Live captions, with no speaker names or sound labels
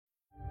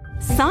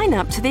Sign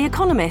up to The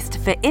Economist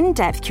for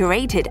in-depth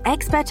curated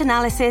expert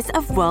analysis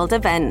of world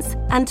events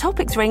and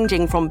topics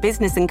ranging from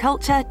business and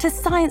culture to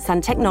science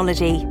and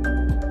technology.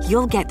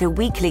 You'll get the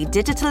weekly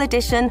digital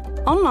edition,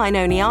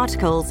 online-only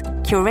articles,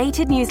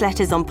 curated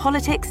newsletters on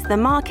politics, the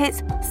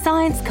markets,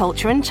 science,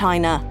 culture and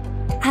China,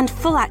 and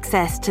full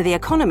access to The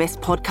Economist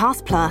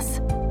Podcast Plus.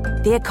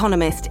 The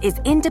Economist is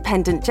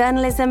independent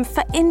journalism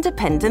for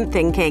independent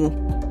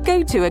thinking.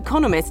 Go to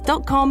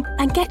economist.com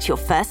and get your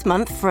first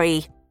month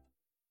free.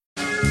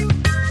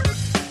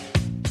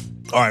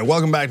 All right,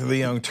 welcome back to the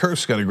Young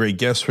Turks. Got a great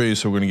guest for you,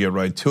 so we're going to get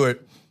right to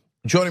it.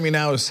 Joining me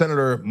now is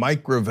Senator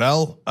Mike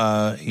Gravel.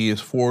 He is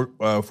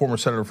former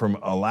senator from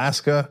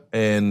Alaska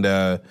and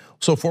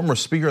also former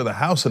Speaker of the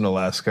House in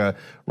Alaska,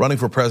 running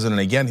for president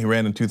again. He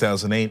ran in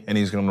 2008, and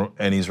he's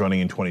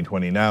running in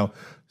 2020 now.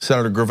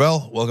 Senator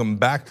Gravel, welcome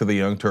back to the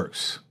Young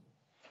Turks.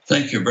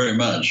 Thank you very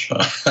much.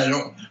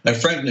 I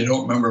frankly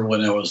don't remember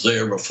when I was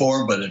there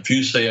before, but if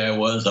you say I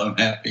was, I'm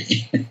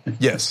happy.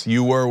 Yes,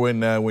 you were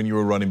when you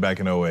were running back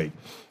in 2008.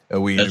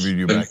 We interviewed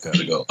you back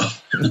then. Ago.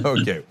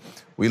 Okay.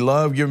 We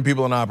love giving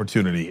people an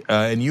opportunity,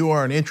 and you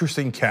are an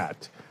interesting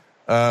cat.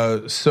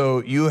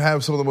 So you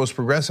have some of the most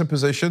progressive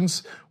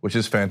positions, which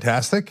is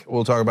fantastic.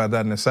 We'll talk about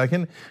that in a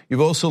second.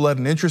 You've also led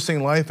an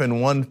interesting life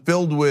and one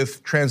filled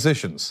with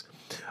transitions.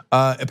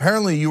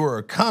 Apparently, you were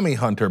a commie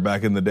hunter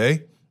back in the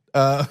day.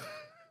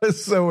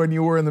 So when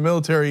you were in the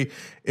military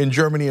in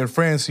Germany and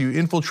France, you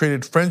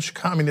infiltrated French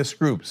communist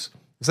groups.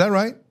 Is that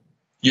right?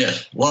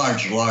 Yes,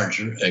 large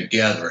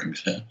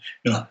gatherings.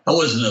 I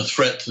wasn't a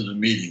threat to the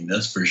meeting,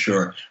 that's for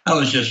sure. I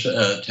was just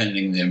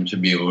attending them to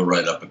be able to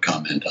write up a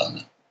comment on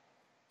it.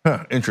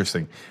 Huh,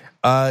 interesting.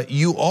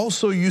 You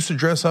also used to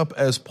dress up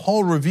as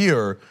Paul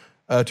Revere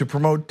to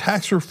promote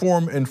tax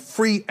reform and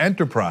free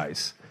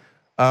enterprise.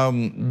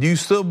 Do you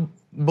still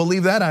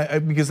believe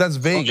that? Because that's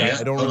vague. Okay.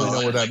 I don't really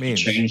know what that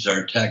means. We changed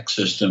our tax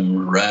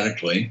system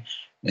radically,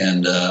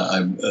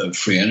 and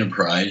free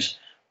enterprise.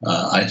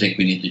 I think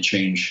we need to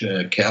change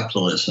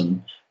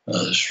capitalism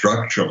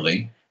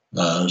structurally.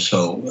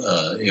 So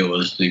it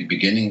was the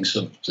beginnings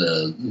of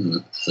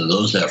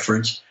those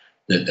efforts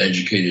that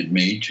educated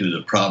me to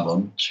the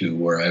problem, to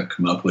where I've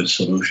come up with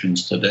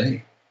solutions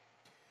today.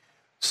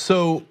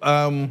 So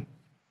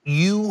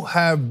you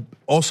have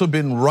also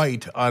been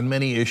right on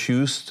many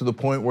issues, to the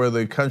point where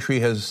the country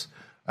has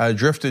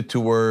drifted to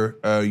where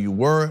you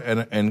were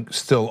and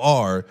still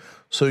are.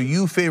 So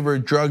you favor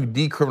drug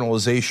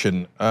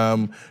decriminalization.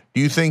 Do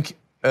you think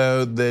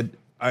that,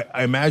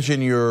 I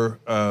imagine you're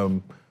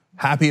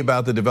happy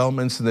about the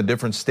developments in the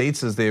different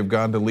states as they have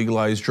gone to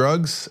legalize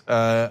drugs,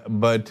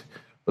 but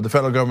the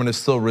federal government is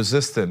still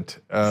resistant.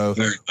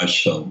 Very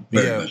much so.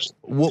 Very much so.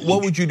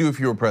 What would you do if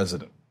you were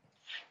president?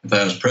 If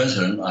I was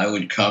president, I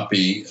would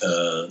copy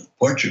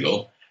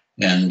Portugal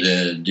and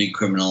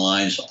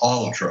decriminalize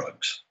all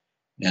drugs.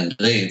 And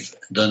they've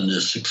done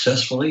this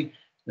successfully.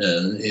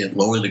 It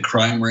lowered the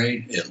crime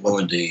rate. It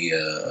lowered the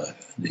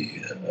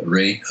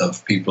rate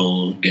of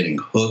people getting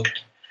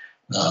hooked,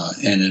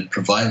 and it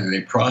provided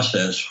a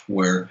process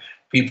where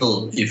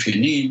people, if you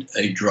need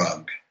a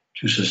drug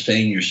to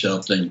sustain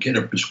yourself, then get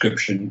a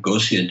prescription, go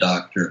see a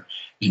doctor,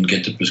 and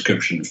get the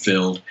prescription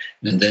filled,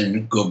 and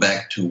then go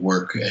back to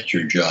work at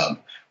your job,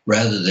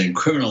 rather than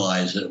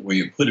criminalize it, where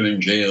you put them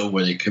in jail,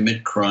 where they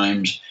commit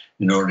crimes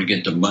in order to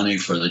get the money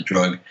for the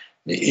drug.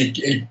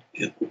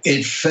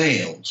 It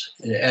failed,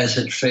 as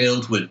it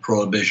failed with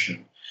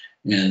prohibition,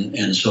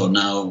 and so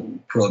now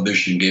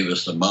prohibition gave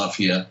us the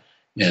mafia,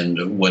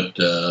 and what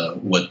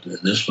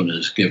this one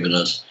has given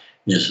us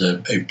is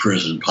a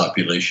prison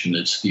population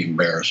that's the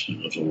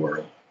embarrassment of the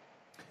world.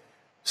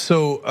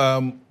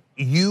 So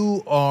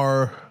you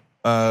are,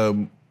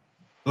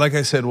 like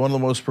I said, one of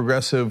the most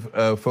progressive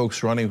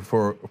folks running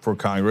for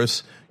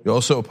Congress. You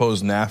also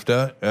oppose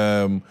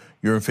NAFTA.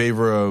 You're in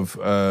favor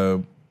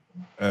of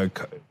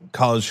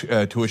college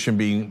tuition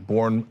being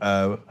borne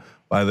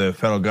by the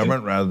federal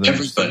government rather than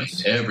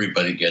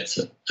everybody gets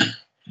it.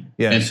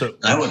 Yeah, and so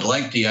I would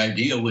like, the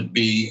idea would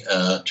be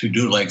to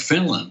do like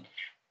Finland.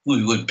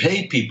 We would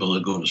pay people to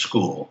go to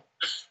school.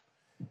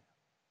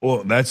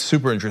 Well, that's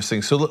super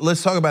interesting. So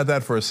let's talk about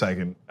that for a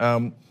second.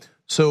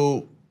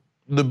 So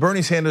the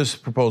Bernie Sanders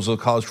proposal,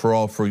 College for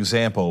All, for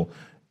example,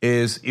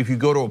 is if you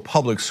go to a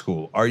public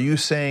school, are you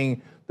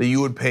saying that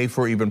you would pay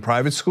for even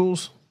private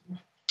schools?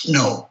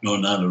 No,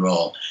 not at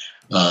all.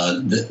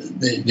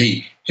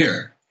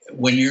 Here,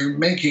 when you're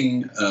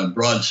making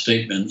broad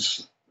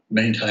statements,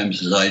 many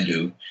times as I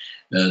do,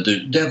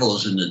 the devil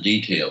is in the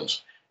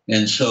details.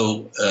 And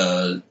so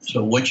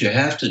what you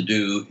have to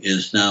do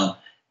is now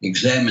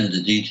examine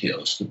the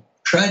details. The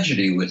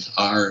tragedy with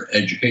our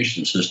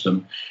education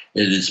system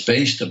is it's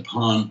based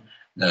upon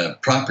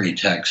property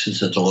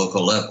taxes at the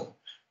local level.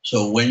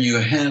 So when you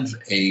have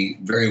a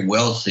very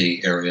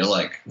wealthy area,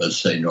 like let's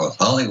say North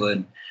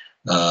Hollywood,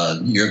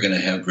 you're going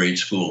to have great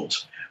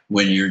schools.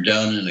 When you're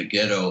down in a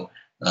ghetto,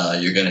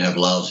 you're going to have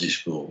lousy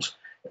schools.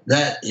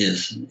 That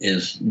is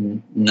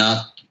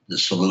not the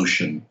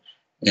solution.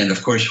 And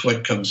of course,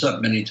 what comes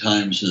up many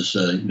times is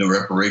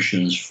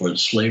reparations for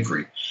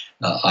slavery.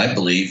 I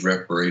believe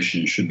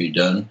reparations should be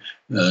done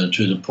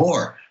to the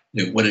poor.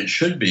 What it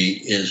should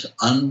be is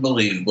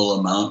unbelievable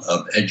amount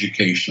of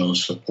educational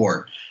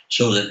support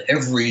so that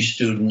every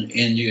student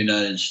in the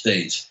United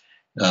States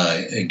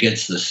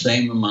gets the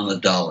same amount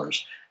of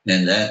dollars.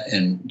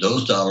 And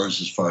those dollars,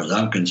 as far as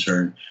I'm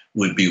concerned,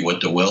 would be what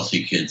the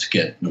wealthy kids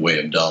get in the way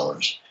of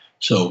dollars.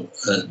 So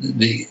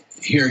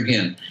here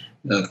again,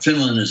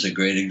 Finland is a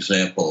great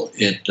example.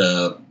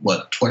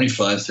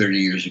 25, 30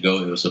 years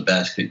ago, it was a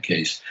basket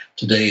case.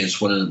 Today, it's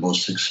one of the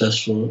most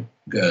successful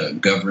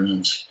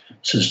governance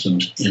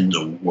systems in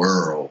the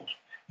world,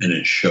 and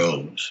it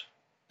shows.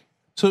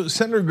 So,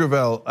 Senator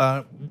Gravel,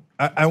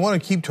 I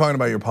want to keep talking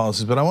about your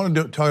policies, but I want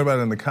to talk about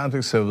it in the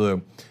context of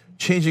the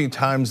changing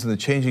times and the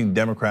changing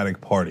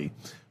Democratic Party,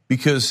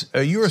 because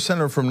you were a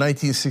senator from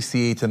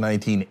 1968 to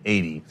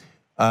 1980,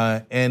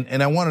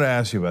 and I wanted to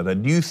ask you about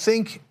that. Do you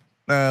think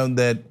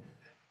that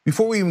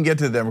before we even get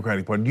to the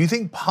Democratic Party, do you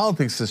think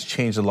politics has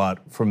changed a lot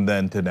from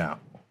then to now?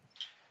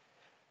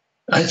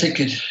 I think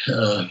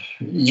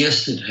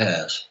yes, it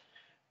has,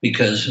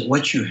 because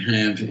what you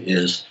have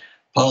is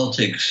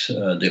politics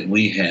that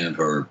we have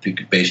are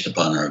based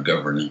upon our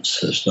governance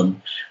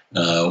system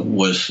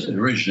was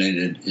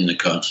originated in the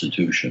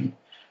Constitution,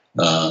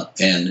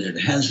 and it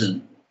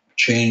hasn't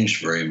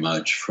changed very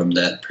much from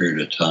that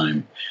period of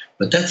time.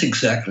 But that's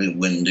exactly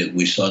when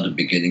we saw the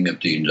beginning of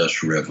the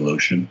Industrial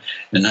Revolution.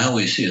 And now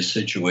we see a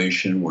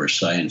situation where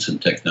science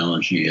and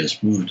technology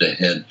has moved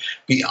ahead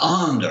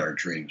beyond our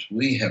dreams.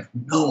 We have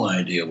no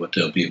idea what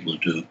they'll be able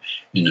to do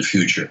in the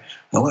future.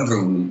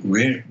 However,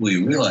 we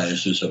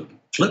realize there's a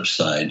flip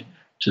side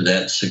to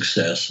that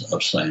success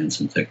of science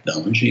and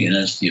technology, and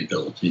that's the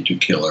ability to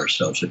kill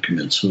ourselves or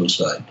commit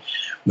suicide,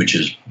 which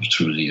is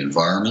through the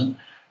environment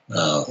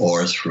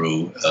or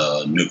through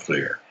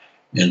nuclear.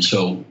 And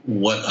so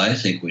what I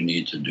think we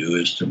need to do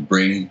is to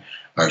bring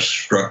our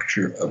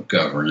structure of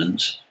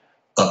governance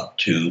up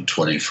to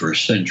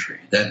 21st century.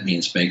 That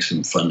means make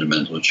some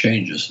fundamental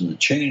changes. And the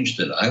change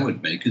that I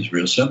would make is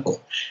real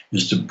simple,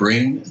 is to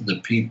bring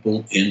the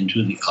people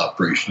into the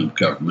operation of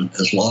government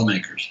as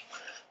lawmakers.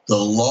 The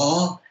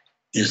law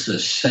is the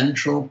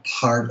central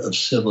part of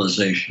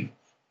civilization.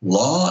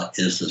 Law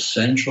is the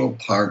central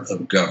part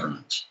of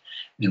governance.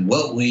 And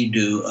what we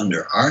do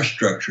under our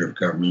structure of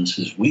governance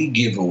is we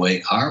give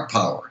away our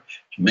power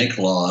to make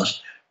laws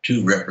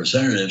to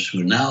representatives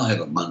who now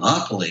have a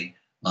monopoly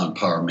on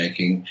power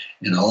making.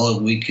 And all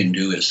that we can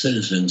do as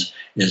citizens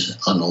is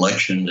on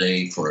election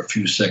day for a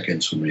few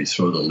seconds when we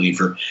throw the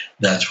lever,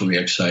 that's where we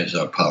exercise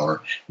our power.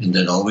 And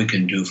then all we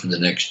can do for the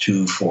next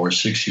 2, 4,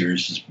 6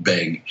 years is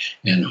beg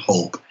and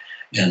hope.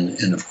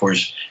 And of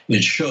course,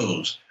 it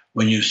shows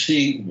when you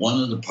see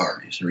one of the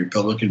parties, the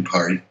Republican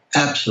Party,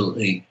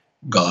 absolutely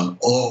gone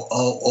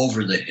all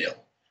over the hill.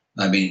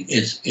 I mean,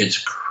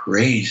 it's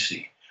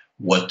crazy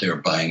what they're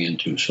buying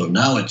into. So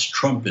now it's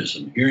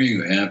Trumpism. Here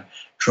you have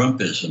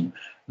Trumpism,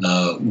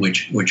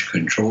 which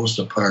controls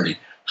the party.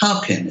 How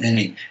can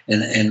any?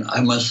 And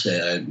I must say,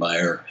 I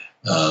admire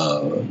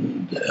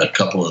a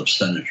couple of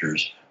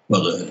senators,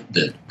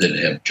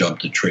 that have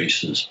jumped the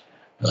traces.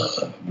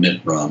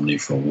 Mitt Romney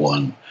for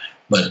one,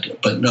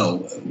 but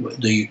no,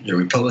 the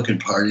Republican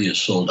Party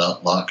is sold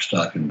out lock,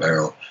 stock, and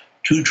barrel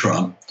to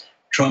Trump.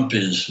 Trump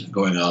is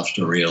going off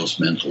the rails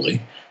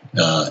mentally,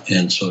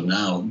 and so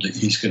now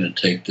he's going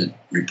to take the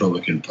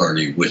Republican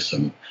Party with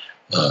him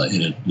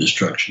in a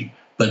destruction.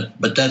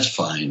 But that's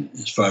fine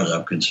as far as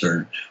I'm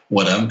concerned.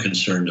 What I'm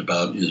concerned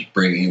about is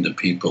bringing the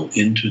people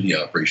into the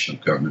operation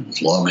of government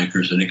as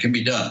lawmakers, and it can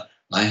be done.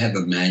 I have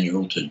a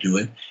manual to do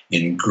it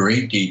in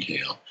great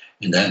detail,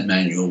 and that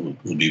manual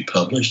will be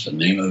published. The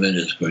name of it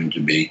is going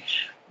to be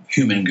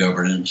Human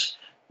Governance,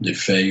 the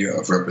Failure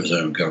of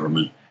Representative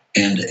Government,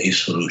 and a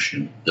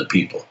Solution, the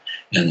People.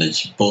 And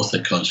it's both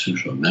a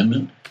constitutional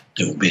amendment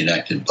that will be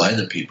enacted by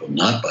the people,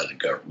 not by the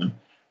government,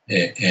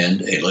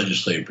 and a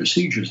Legislative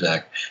Procedures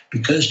Act,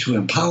 because to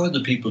empower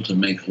the people to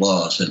make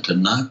laws and to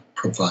not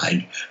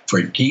provide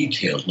for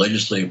detailed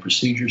legislative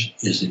procedures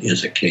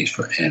is a case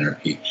for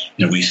anarchy.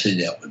 And we see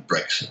that with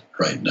Brexit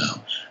right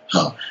now,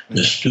 how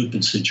the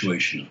stupid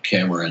situation of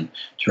Cameron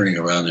turning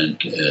around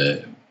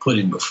and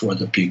putting before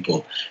the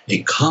people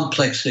a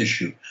complex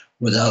issue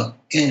without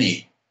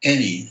any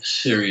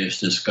serious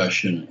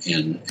discussion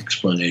and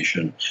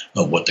explanation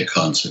of what the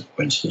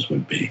consequences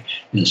would be.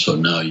 And so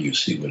now you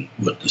see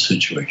what the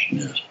situation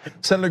is.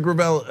 Senator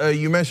Gravel,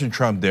 you mentioned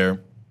Trump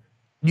there.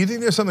 Do you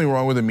think there's something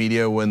wrong with the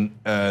media when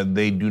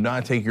they do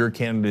not take your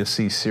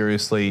candidacy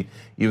seriously,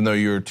 even though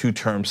you're a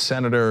 2-term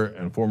senator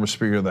and former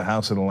Speaker of the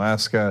House in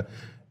Alaska,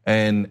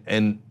 and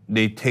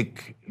they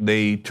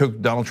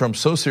took Donald Trump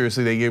so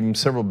seriously they gave him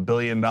several $1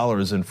 billion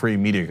in free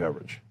media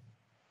coverage?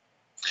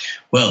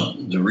 Well,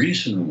 the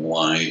reason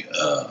why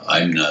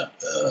I'm not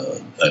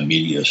a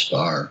media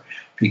star,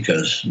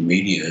 because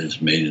media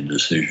has made a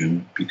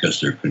decision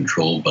because they're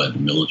controlled by the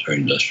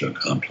military-industrial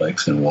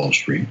complex and Wall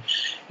Street,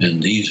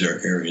 and these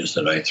are areas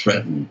that I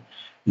threaten.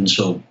 And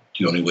so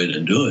the only way to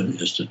do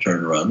it is to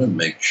turn around and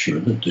make sure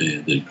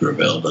that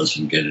Gravel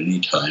doesn't get any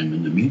time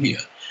in the media.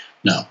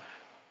 Now,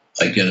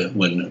 I get it.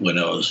 When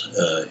I was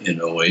in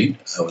 2008,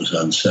 I was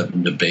on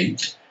 7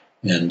 debates.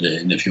 And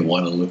if you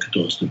want to look at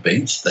those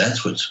debates,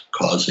 that's what's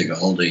causing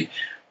all the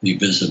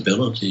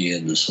visibility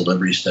and the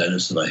celebrity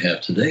status that I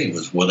have today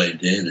was what I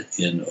did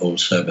in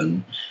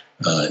 2007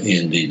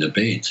 in the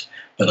debates.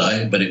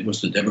 But it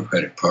was the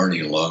Democratic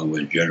Party along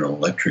with General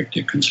Electric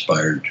that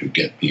conspired to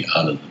get me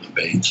out of the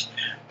debates.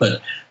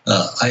 But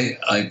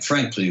I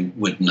frankly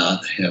would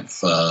not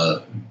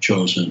have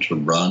chosen to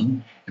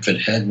run if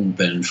it hadn't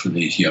been for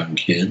these young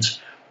kids.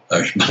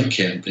 My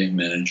campaign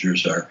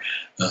managers are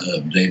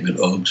David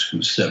Oakes,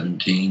 who's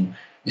 17,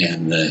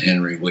 and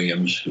Henry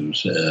Williams,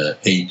 who's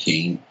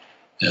 18.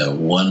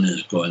 One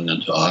is going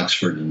into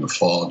Oxford in the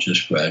fall,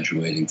 just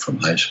graduating from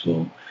high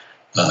school,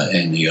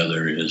 and the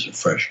other is a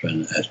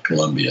freshman at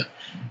Columbia.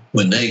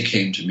 When they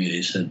came to me,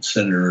 they said,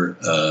 "Senator,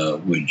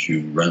 would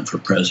you run for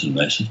president?"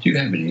 I said, "Do you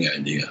have any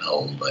idea how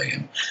old I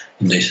am?"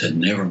 And they said,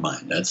 "Never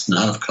mind. That's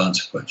not of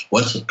consequence.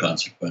 What's of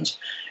consequence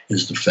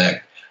is the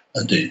fact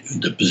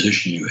the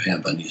position you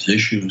have on these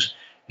issues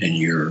and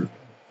your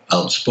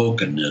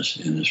outspokenness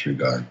in this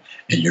regard.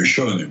 And you're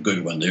showing a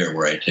good one there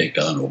where I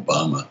take on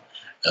Obama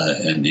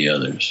and the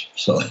others."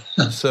 So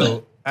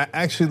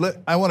actually,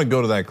 I want to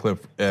go to that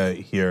clip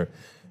here.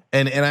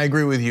 And I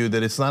agree with you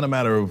that it's not a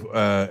matter of,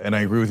 and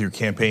I agree with your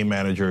campaign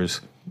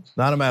managers,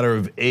 not a matter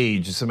of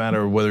age. It's a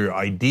matter of whether your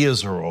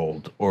ideas are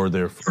old or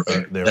they're That's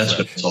fresh. what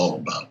it's all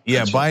about.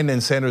 Yeah, Biden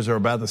and Sanders are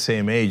about the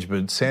same age,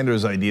 but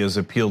Sanders' ideas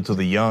appeal to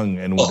the young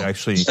and would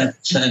actually.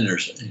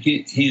 Sanders,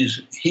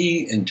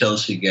 he and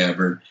Tulsi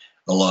Gabbard,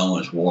 along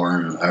with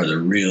Warren, are the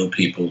real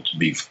people to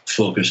be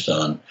focused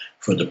on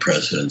for the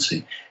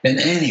presidency. And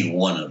any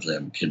one of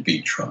them can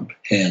beat Trump,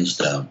 hands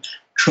down.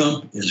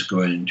 Trump is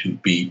going to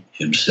beat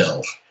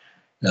himself.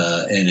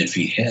 And if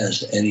he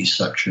has any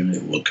suction,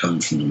 it will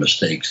come from the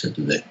mistakes that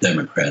the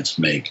Democrats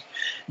make.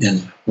 And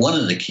one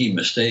of the key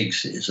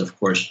mistakes is, of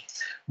course,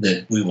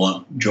 that we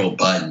want Joe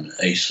Biden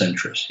a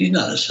centrist. He's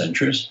not a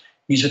centrist.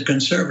 He's a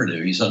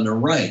conservative. He's on the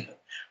right.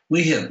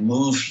 We have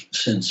moved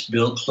since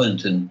Bill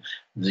Clinton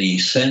the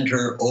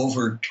center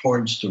over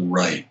towards the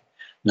right.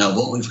 Now,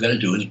 what we've got to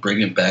do is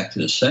bring it back to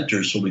the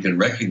center so we can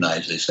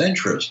recognize a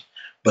centrist.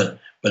 But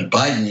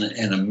Biden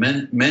and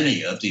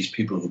many of these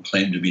people who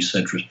claim to be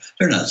centrist,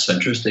 they're not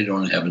centrist. They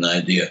don't have an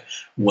idea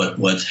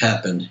what's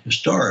happened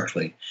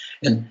historically.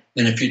 And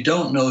if you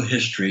don't know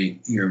history,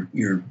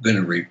 you're going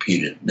to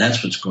repeat it. And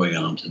that's what's going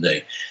on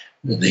today.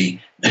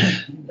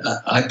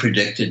 I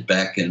predicted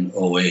back in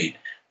 2008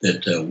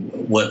 that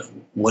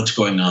what's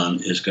going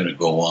on is going to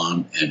go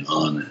on and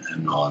on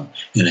and on.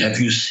 And have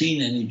you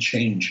seen any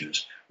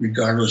changes,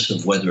 regardless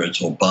of whether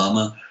it's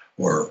Obama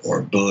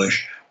or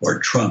Bush or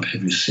Trump?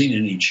 Have you seen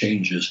any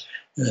changes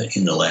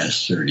in the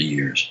last 30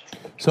 years?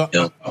 So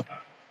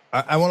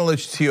I want to let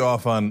you tee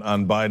off on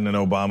Biden and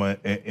Obama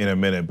in a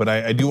minute, but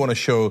I do want to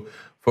show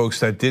folks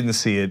that didn't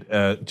see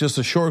it just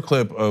a short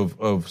clip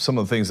of some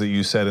of the things that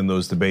you said in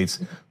those debates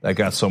that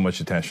got so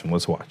much attention.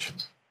 Let's watch.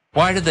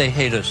 Why do they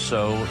hate us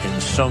so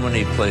in so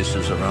many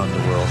places around the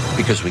world?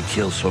 Because we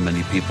kill so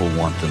many people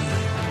wantonly.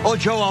 Oh,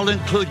 Joe, I'll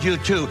include you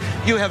too.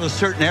 You have a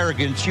certain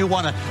arrogance. You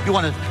want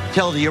to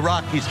tell the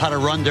Iraqis how to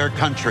run their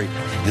country.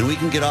 And we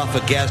can get off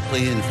of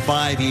gasoline in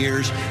 5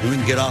 years, and we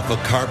can get off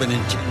of carbon in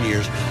 10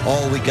 years.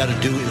 All we got to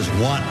do is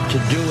want to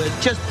do it.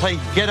 Just plain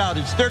get out.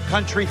 It's their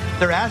country.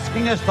 They're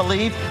asking us to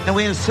leave, and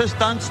we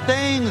insist on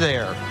staying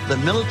there. The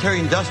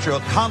military-industrial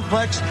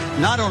complex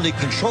not only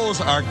controls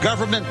our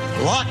government,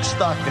 lock,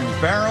 stock,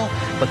 and barrel,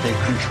 but they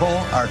control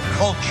our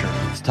culture.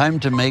 It's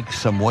time to make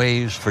some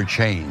waves for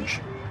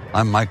change.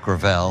 I'm Mike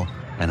Gravel,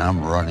 and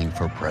I'm running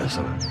for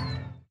president.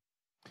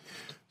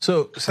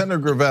 So, Senator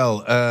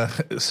Gravel,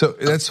 so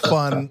that's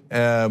fun,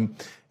 and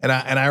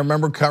I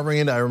remember covering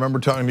it. I remember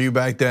talking to you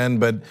back then,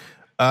 but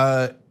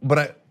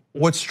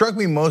what struck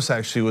me most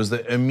actually was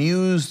the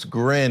amused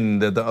grin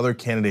that the other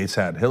candidates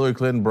had. Hillary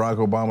Clinton, Barack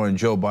Obama, and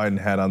Joe Biden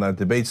had on that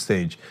debate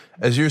stage,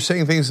 as you're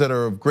saying things that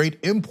are of great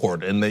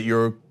import and that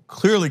you're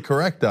clearly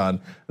correct on,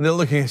 and they're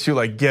looking at you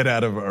like, "Get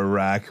out of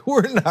Iraq.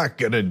 We're not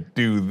going to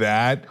do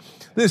that."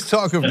 This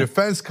talk of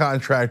defense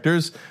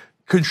contractors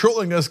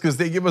controlling us because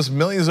they give us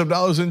millions of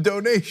dollars in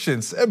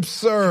donations.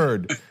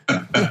 Absurd.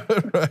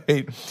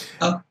 Right.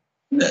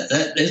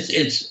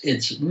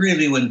 It's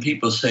really when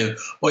people say,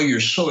 "Well, you're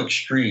so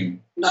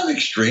extreme." Not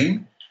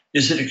extreme.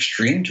 Is it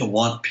extreme to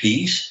want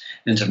peace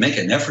and to make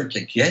an effort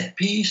to get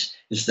peace?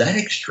 Is that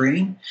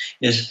extreme?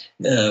 Is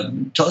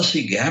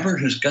Tulsi Gabbard,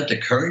 who's got the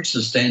courage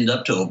to stand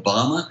up to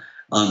Obama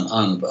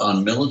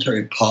on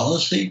military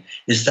policy,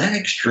 is that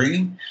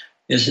extreme?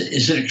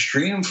 Is it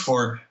extreme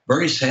for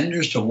Bernie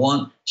Sanders to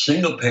want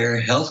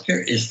single-payer health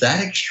care? Is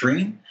that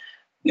extreme?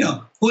 You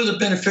know, who are the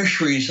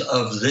beneficiaries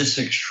of this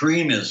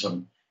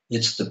extremism?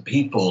 It's the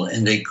people,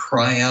 and they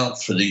cry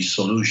out for these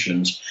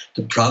solutions.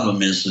 The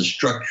problem is the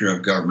structure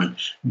of government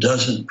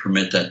doesn't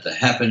permit that to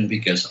happen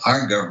because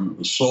our government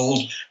was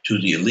sold to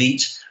the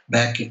elites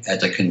back at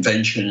the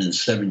convention in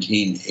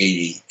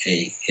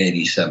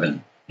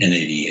 1787. in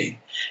 '88.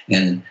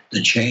 And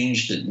the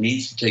change that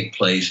needs to take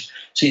place,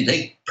 see,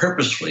 they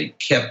purposely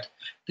kept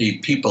the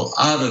people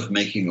out of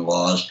making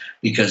laws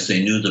because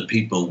they knew the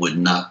people would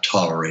not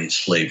tolerate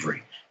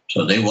slavery.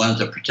 So they wanted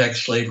to protect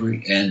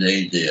slavery, and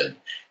they did.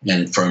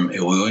 And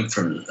we went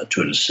to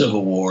the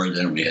Civil War,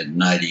 then we had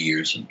 90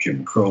 years of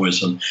Jim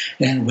Crowism,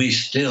 and we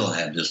still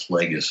have this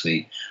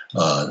legacy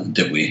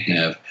that we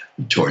have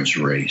towards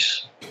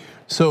race.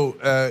 So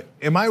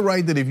am I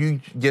right that if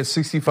you get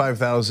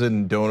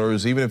 65,000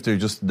 donors, even if they're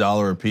just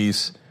 $1 a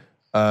piece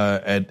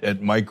at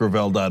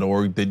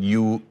MikeGravel.org,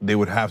 that they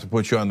would have to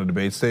put you on the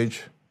debate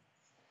stage?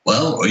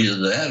 Well,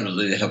 either that or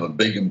they have a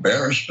big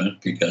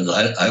embarrassment, because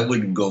I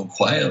wouldn't go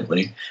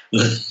quietly.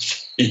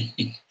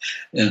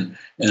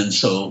 And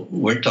so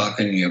we're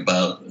talking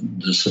about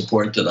the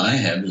support that I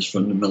have is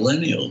from the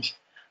millennials.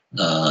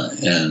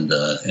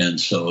 And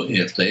so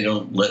if they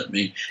don't let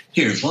me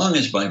here, as long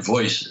as my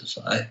voice is,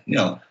 I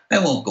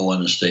won't go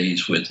on the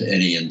stage with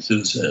any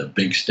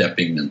big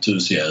stepping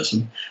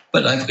enthusiasm,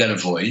 but I've got a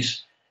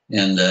voice,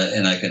 and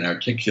I can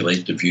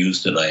articulate the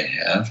views that I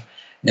have,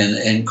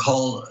 and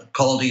call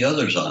the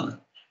others on it.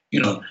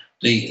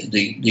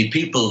 The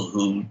people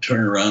who turn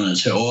around and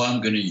say, "Oh,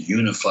 I'm going to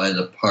unify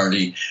the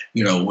party,"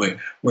 we're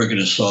going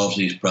to solve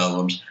these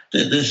problems.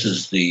 This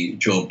is the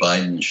Joe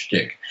Biden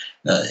shtick.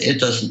 It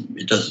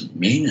doesn't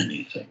mean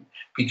anything,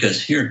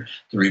 because here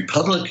the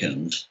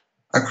Republicans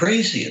are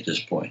crazy at this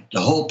point.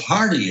 The whole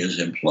party is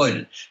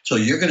imploited. So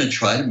you're going to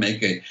try to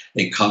make a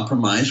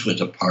compromise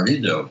with a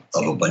party of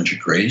a bunch of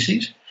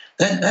crazies?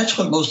 That's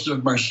what most of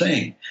them are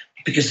saying,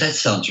 because that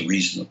sounds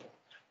reasonable.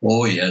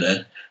 Oh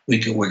yeah,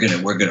 we're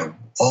gonna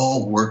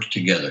all work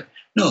together.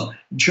 No,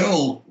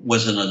 Joe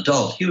was an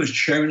adult. He was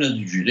chairman of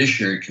the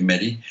Judiciary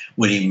Committee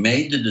when he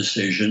made the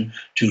decision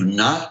to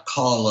not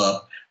call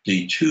up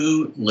the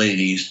two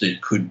ladies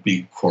that could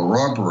be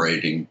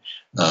corroborating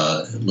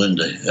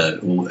Anita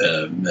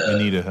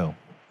Hill.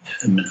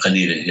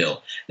 Anita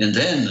Hill. And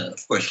then,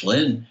 of course,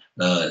 Lynn,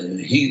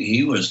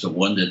 he was the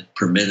one that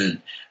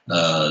permitted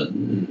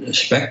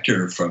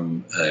Specter,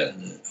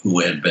 who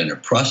had been a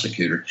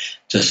prosecutor,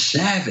 to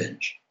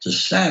savage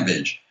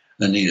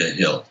Anita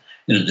Hill.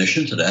 In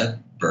addition to that,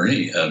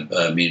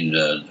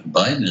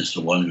 Biden is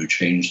the one who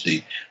changed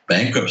the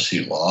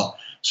bankruptcy law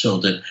so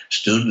that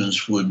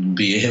students wouldn't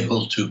be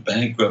able to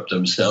bankrupt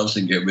themselves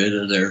and get rid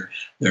of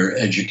their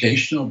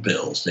educational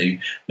bills. They're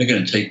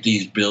going to take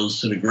these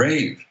bills to the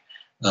grave.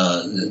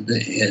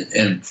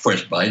 And of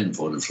course, Biden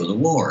voted for the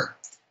war.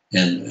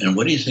 And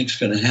what do you think is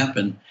going to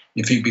happen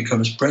if he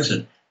becomes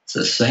president? It's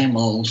the same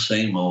old,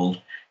 same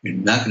old. You're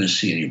not going to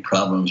see any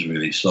problems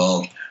really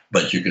solved,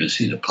 but you're going to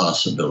see the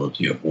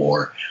possibility of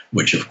war,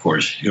 which, of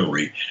course,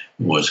 Hillary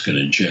was going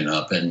to gin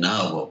up. And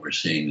now what we're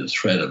seeing, the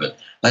threat of it,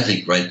 I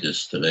think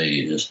this today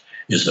is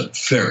a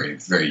very,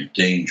 very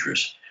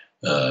dangerous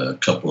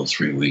couple of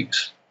 3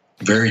 weeks.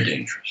 Very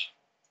dangerous.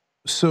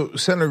 So,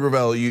 Senator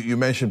Gravel, you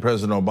mentioned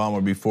President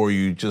Obama before.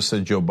 You just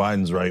said Joe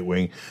Biden's right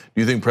wing.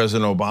 Do you think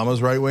President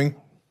Obama's right wing?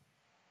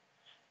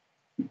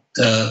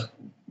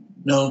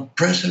 No,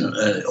 President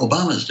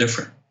Obama is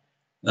different.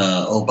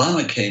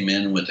 Obama came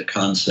in with the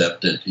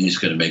concept that he's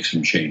going to make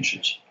some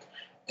changes,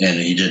 and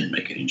he didn't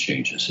make any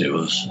changes. It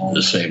was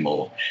the same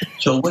old.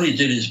 So what he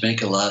did is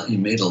he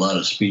made a lot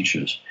of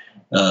speeches.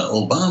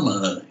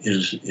 Obama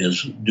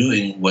is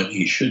doing what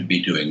he should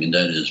be doing, and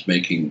that is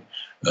making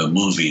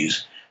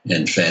movies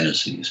and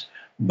fantasies.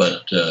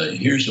 But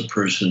here's a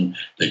person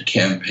that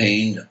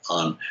campaigned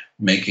on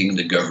making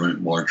the government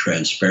more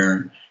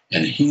transparent,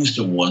 and he's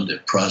the one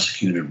that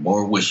prosecuted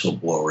more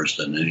whistleblowers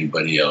than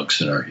anybody else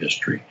in our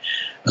history.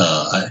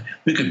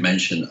 We could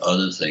mention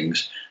other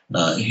things.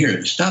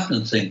 Here, stop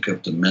and think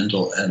of the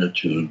mental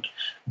attitude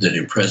that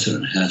a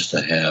president has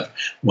to have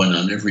when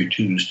on every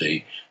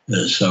Tuesday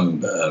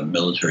some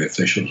military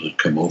officials would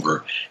come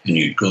over and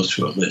you'd go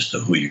through a list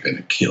of who you're going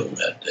to kill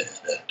that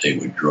day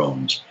with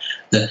drones.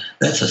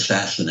 That's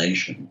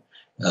assassination.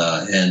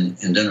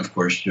 And then, of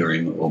course,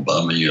 during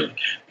Obama,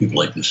 people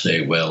like to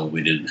say, well,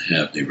 we didn't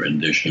have the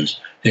renditions.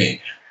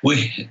 Hey,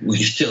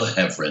 we still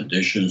have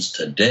renditions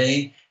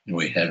today, and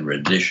we had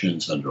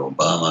renditions under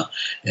Obama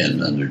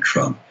and under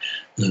Trump.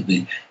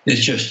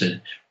 It's just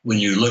that when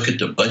you look at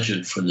the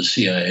budget for the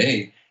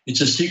CIA,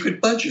 it's a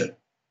secret budget.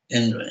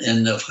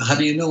 And how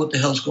do you know what the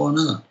hell's going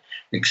on?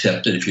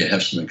 Except that if you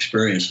have some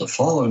experience of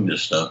following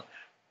this stuff,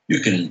 you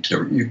can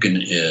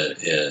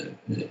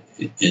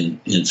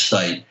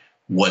incite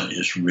what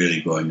is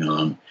really going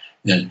on.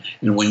 And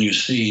when you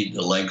see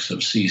the likes of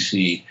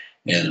Sisi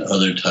and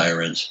other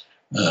tyrants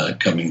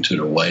coming to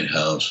the White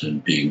House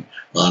and being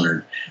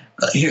honored,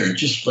 here,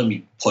 just let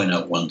me point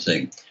out one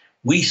thing.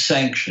 We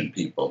sanction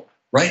people.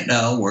 Right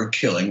now, we're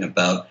killing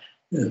about,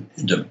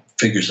 the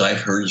figures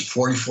I've heard is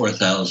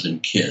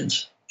 44,000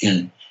 kids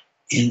in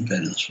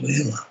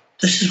Venezuela.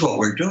 This is what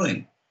we're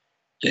doing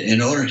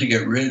in order to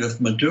get rid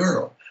of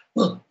Maduro.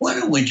 Well, why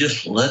don't we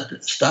just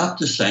stop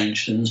the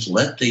sanctions,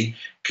 let the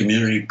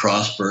community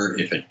prosper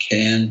if it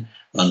can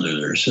under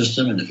their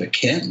system, and if it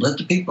can't, let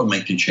the people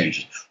make the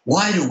changes.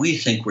 Why do we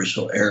think we're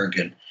so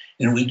arrogant?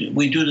 And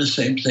we do the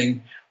same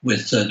thing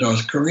with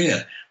North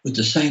Korea, with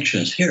the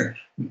sanctions here.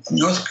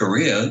 North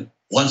Korea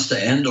wants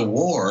to end a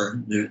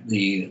war,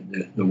 the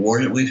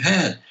war that we've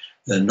had.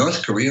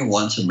 North Korea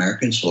wants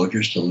American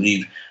soldiers to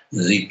leave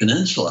the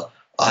peninsula.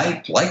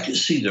 I'd like to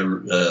see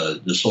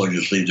the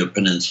soldiers leave the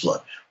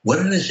peninsula. What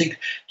do they think?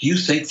 Do you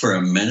think for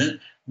a minute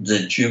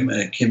that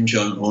Kim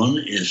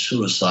Jong-un is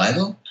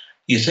suicidal?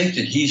 Do you think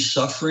that he's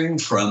suffering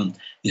from,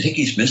 you think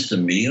he's missed a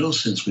meal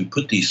since we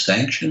put these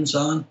sanctions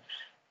on?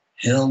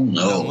 Hell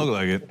no. Doesn't look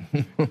like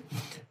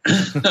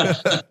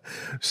it.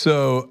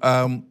 So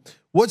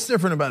what's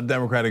different about the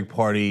Democratic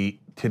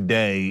Party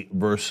today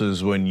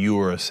versus when you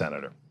were a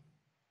senator?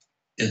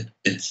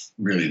 It's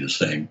really the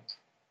same.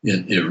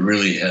 It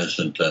really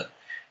hasn't.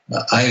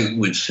 I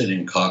would sit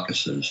in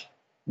caucuses,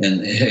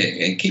 and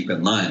keep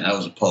in mind, I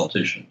was a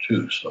politician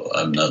too, so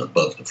I'm not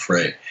above the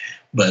fray.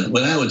 But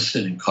when I would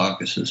sit in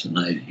caucuses and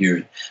I'd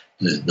hear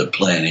the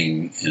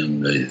planning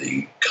and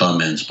the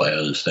comments by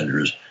other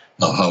senators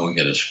of how we're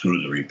going to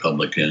screw the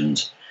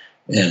Republicans,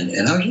 and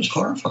I was just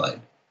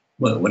horrified.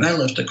 When I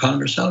left the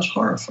Congress, I was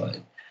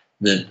horrified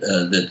that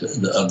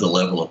of the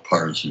level of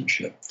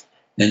partisanship.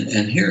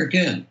 And here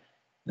again,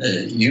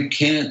 you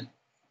can't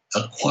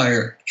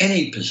acquire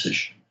any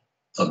position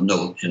of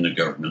note in the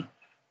government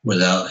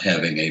without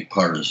having a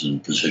partisan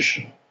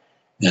position.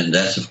 And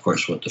that's, of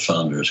course, what the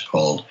founders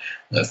called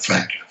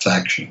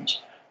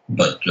factions.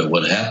 But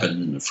what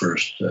happened in the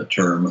first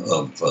term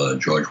of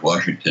George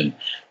Washington,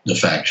 the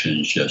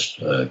factions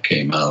just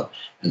came out,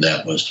 and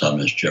that was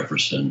Thomas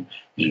Jefferson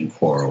in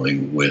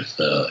quarreling with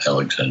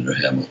Alexander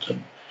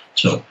Hamilton.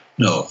 So,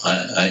 no,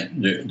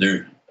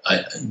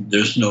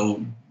 there's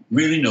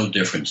really no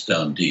difference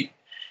down deep.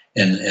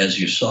 And as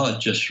you saw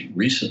just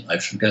recent, I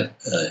forgot,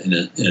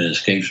 it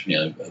escapes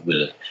me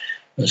with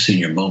a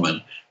senior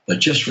moment, but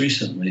just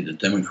recently the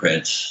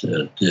Democrats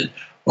did,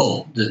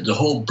 the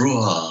whole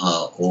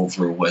brouhaha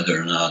over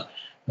whether or not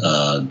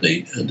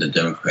the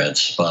Democrats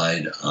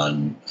spied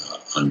on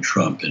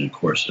Trump in the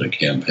course of the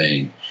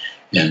campaign,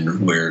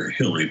 and where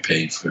Hillary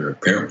paid for,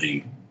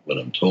 apparently, what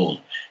I'm told,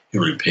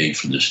 Hillary paid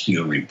for the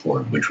Steele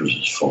report, which was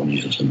as phony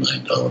as a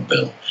 $9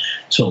 bill.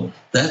 So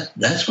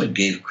that's what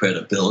gave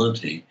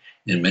credibility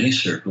in many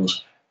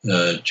circles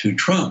to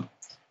Trump,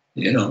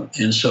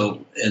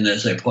 and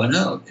as I point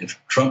out, if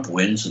Trump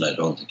wins, and I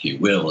don't think he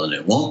will, and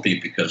it won't be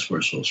because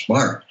we're so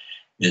smart,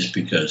 it's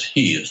because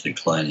he is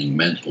declining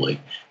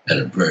mentally at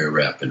a very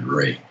rapid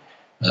rate.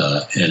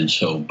 But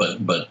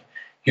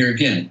here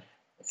again,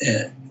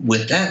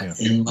 with that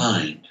in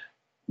mind,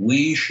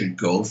 we should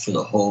go for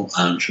the whole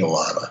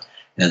enchilada.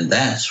 And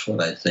that's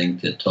what I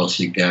think that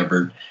Tulsi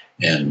Gabbard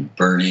and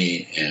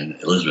Bernie and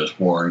Elizabeth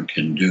Warren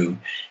can do,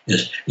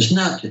 is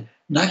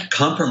not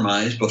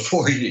compromise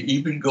before you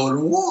even go to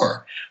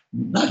war,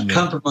 not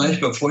compromise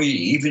before you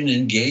even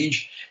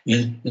engage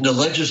in the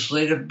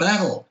legislative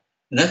battle.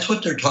 And that's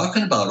what they're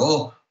talking about.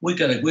 Oh, we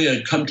got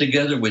to come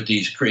together with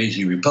these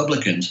crazy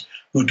Republicans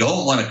who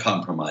don't want to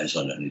compromise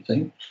on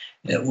anything.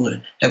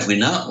 Have we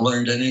not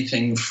learned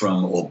anything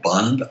from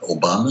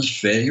Obama's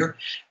failure?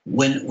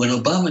 When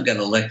Obama got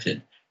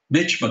elected,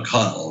 Mitch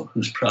McConnell,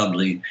 who's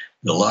probably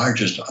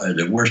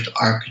the worst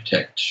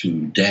architect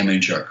to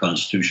damage our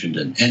Constitution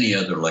than any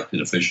other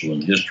elected official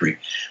in history,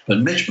 but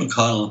Mitch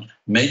McConnell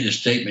made a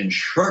statement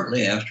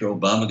shortly after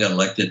Obama got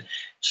elected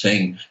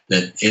saying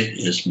that it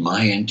is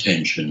my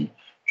intention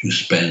to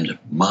spend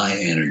my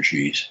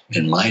energies,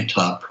 and my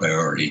top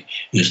priority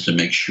is to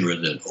make sure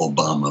that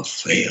Obama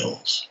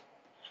fails.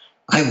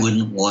 I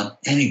wouldn't want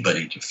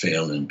anybody to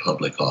fail in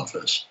public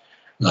office.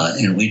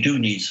 And we do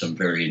need some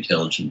very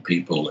intelligent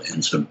people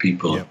and some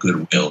people of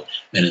goodwill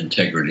and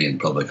integrity in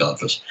public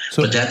office.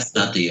 But that's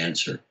not the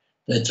answer.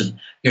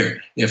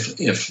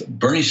 If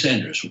Bernie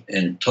Sanders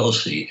and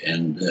Tulsi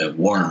and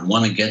Warren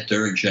want to get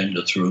their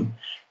agenda through,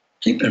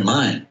 keep in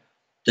mind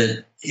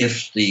that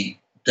if the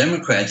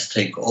Democrats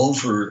take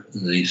over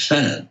the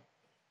Senate,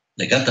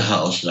 they got the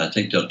House, and I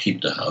think they'll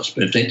keep the House,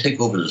 but if they take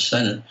over the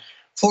Senate,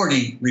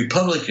 40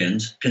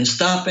 Republicans can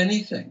stop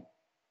anything.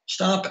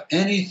 Stop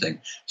anything.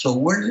 So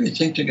where do you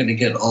think they're going to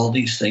get all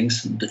these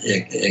things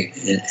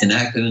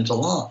enacted into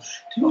law?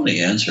 The only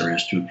answer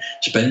is to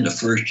spend the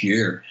first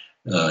year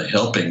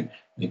helping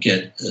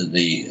get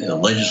the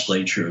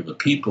legislature of the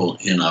people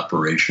in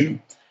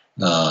operation,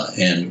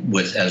 and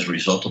as a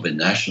result of a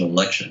national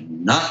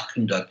election not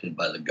conducted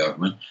by the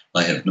government.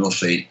 I have no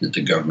faith that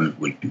the government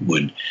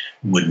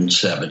wouldn't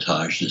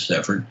sabotage this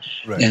effort.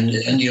 Right. And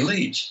the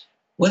elites.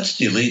 Once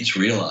the elites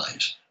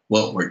realize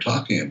what we're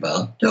talking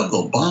about, they'll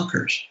go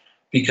bonkers,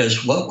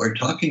 because what we're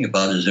talking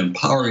about is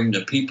empowering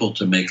the people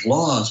to make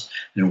laws.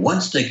 And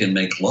once they can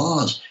make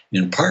laws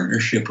in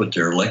partnership with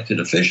their elected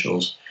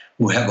officials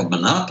who have a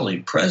monopoly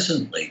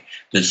presently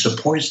that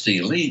supports the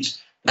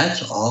elites,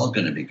 that's all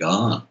going to be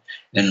gone.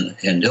 And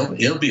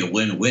it'll be a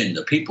win-win.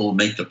 The people will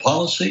make the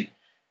policy,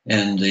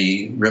 and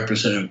the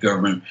representative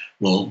government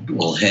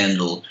will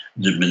handle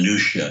the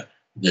minutia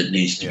that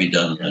needs to be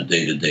done on a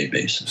day-to-day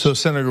basis. So,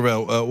 Senator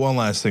Gravel, one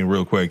last thing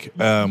real quick.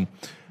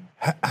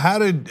 How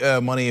did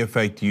money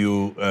affect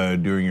you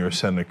during your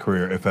Senate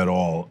career, if at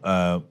all?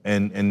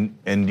 And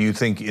do you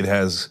think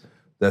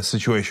that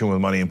situation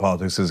with money in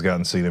politics has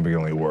gotten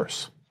significantly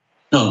worse?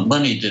 No,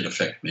 money did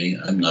affect me.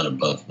 I'm not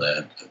above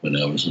that. When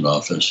I was in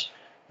office,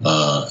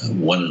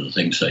 one of the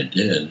things I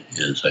did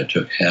is I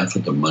took half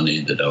of the money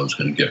that I was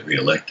going to get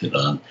reelected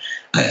on.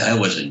 I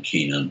wasn't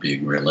keen on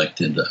being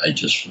reelected. I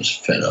just was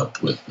fed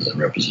up with the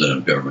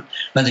representative government.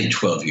 I think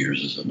 12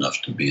 years is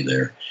enough to be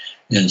there.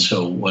 And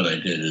so what I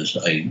did is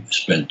I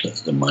spent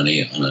the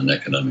money on an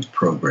economic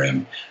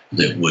program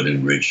that would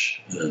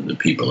enrich the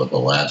people of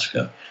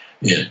Alaska.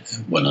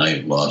 When I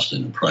lost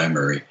in the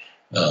primary,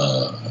 there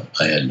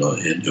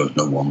was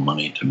no more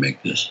money to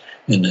make this.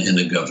 And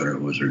the governor,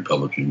 who was a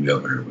Republican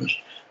governor, was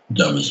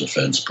dumb as a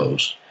fence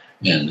post,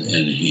 and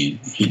he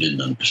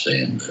didn't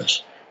understand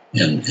this.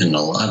 And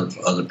a lot of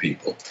other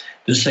people,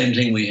 the same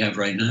thing we have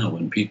right now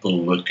when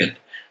people look at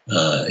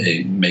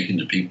making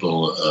the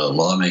people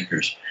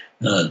lawmakers.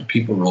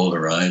 People roll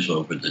their eyes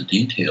over the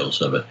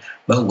details of it.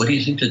 Well, what do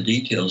you think the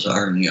details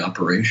are in the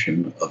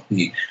operation of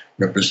the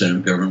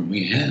representative government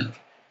we have?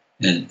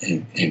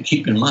 And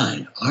keep in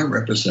mind, our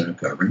representative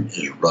government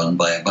is run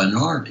by a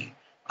minority.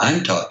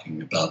 I'm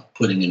talking about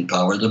putting in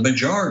power the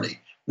majority.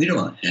 We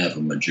don't have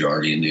a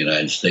majority in the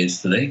United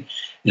States today.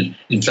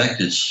 In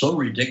fact, it's so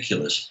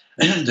ridiculous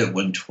that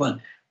when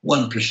 1%,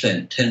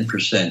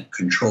 10%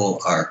 control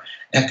our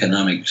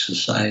economic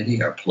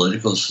society, our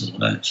political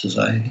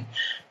society,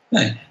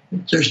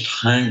 there's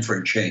time for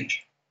a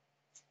change.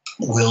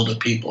 Will the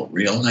people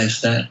realize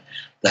that?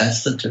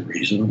 That's the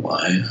reason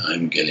why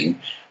I'm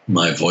getting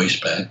my voice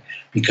back,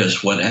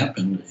 because what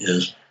happened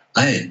is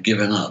I had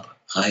given up.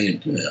 I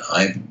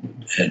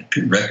had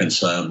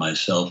reconciled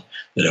myself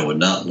that I would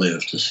not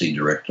live to see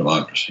direct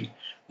democracy.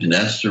 And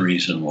that's the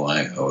reason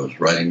why I was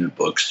writing the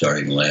book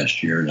starting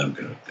last year, and I'm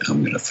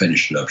going to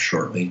finish it up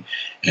shortly,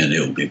 and it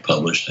will be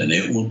published, and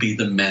it will be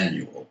the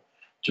manual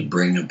to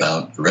bring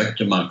about direct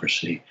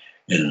democracy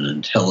in an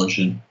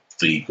intelligent,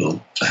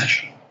 legal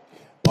fashion.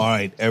 All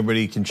right,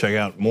 everybody can check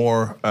out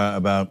more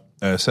about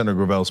Senator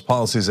Gravel's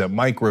policies at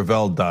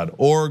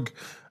MikeGravel.org.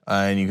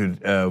 And you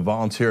could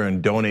volunteer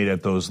and donate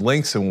at those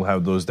links, and we'll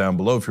have those down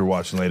below if you're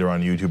watching later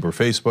on YouTube or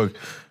Facebook.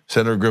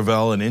 Senator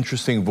Gravel, an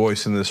interesting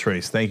voice in this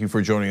race. Thank you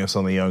for joining us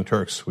on the Young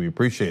Turks. We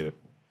appreciate it.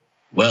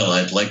 Well,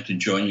 I'd like to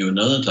join you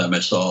another time. I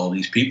saw all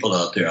these people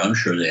out there. I'm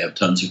sure they have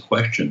tons of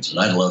questions, and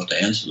I'd love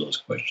to answer those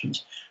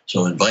questions.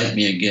 So invite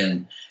me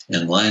again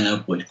and line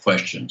up with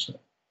questions.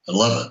 I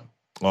love it.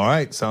 All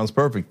right, sounds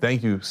perfect.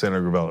 Thank you,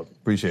 Senator Gravel.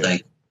 Appreciate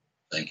it.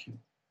 Thank you.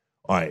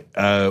 All right,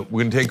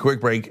 we're going to take a quick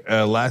break.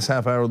 Last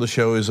half hour of the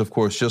show is, of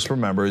course, just for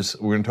members.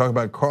 We're going to talk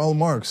about Karl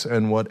Marx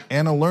and what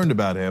Anna learned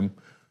about him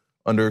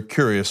under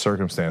curious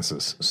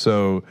circumstances.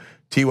 So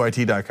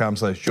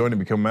tyt.com/join to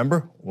become a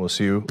member. We'll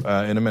see you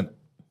in a minute.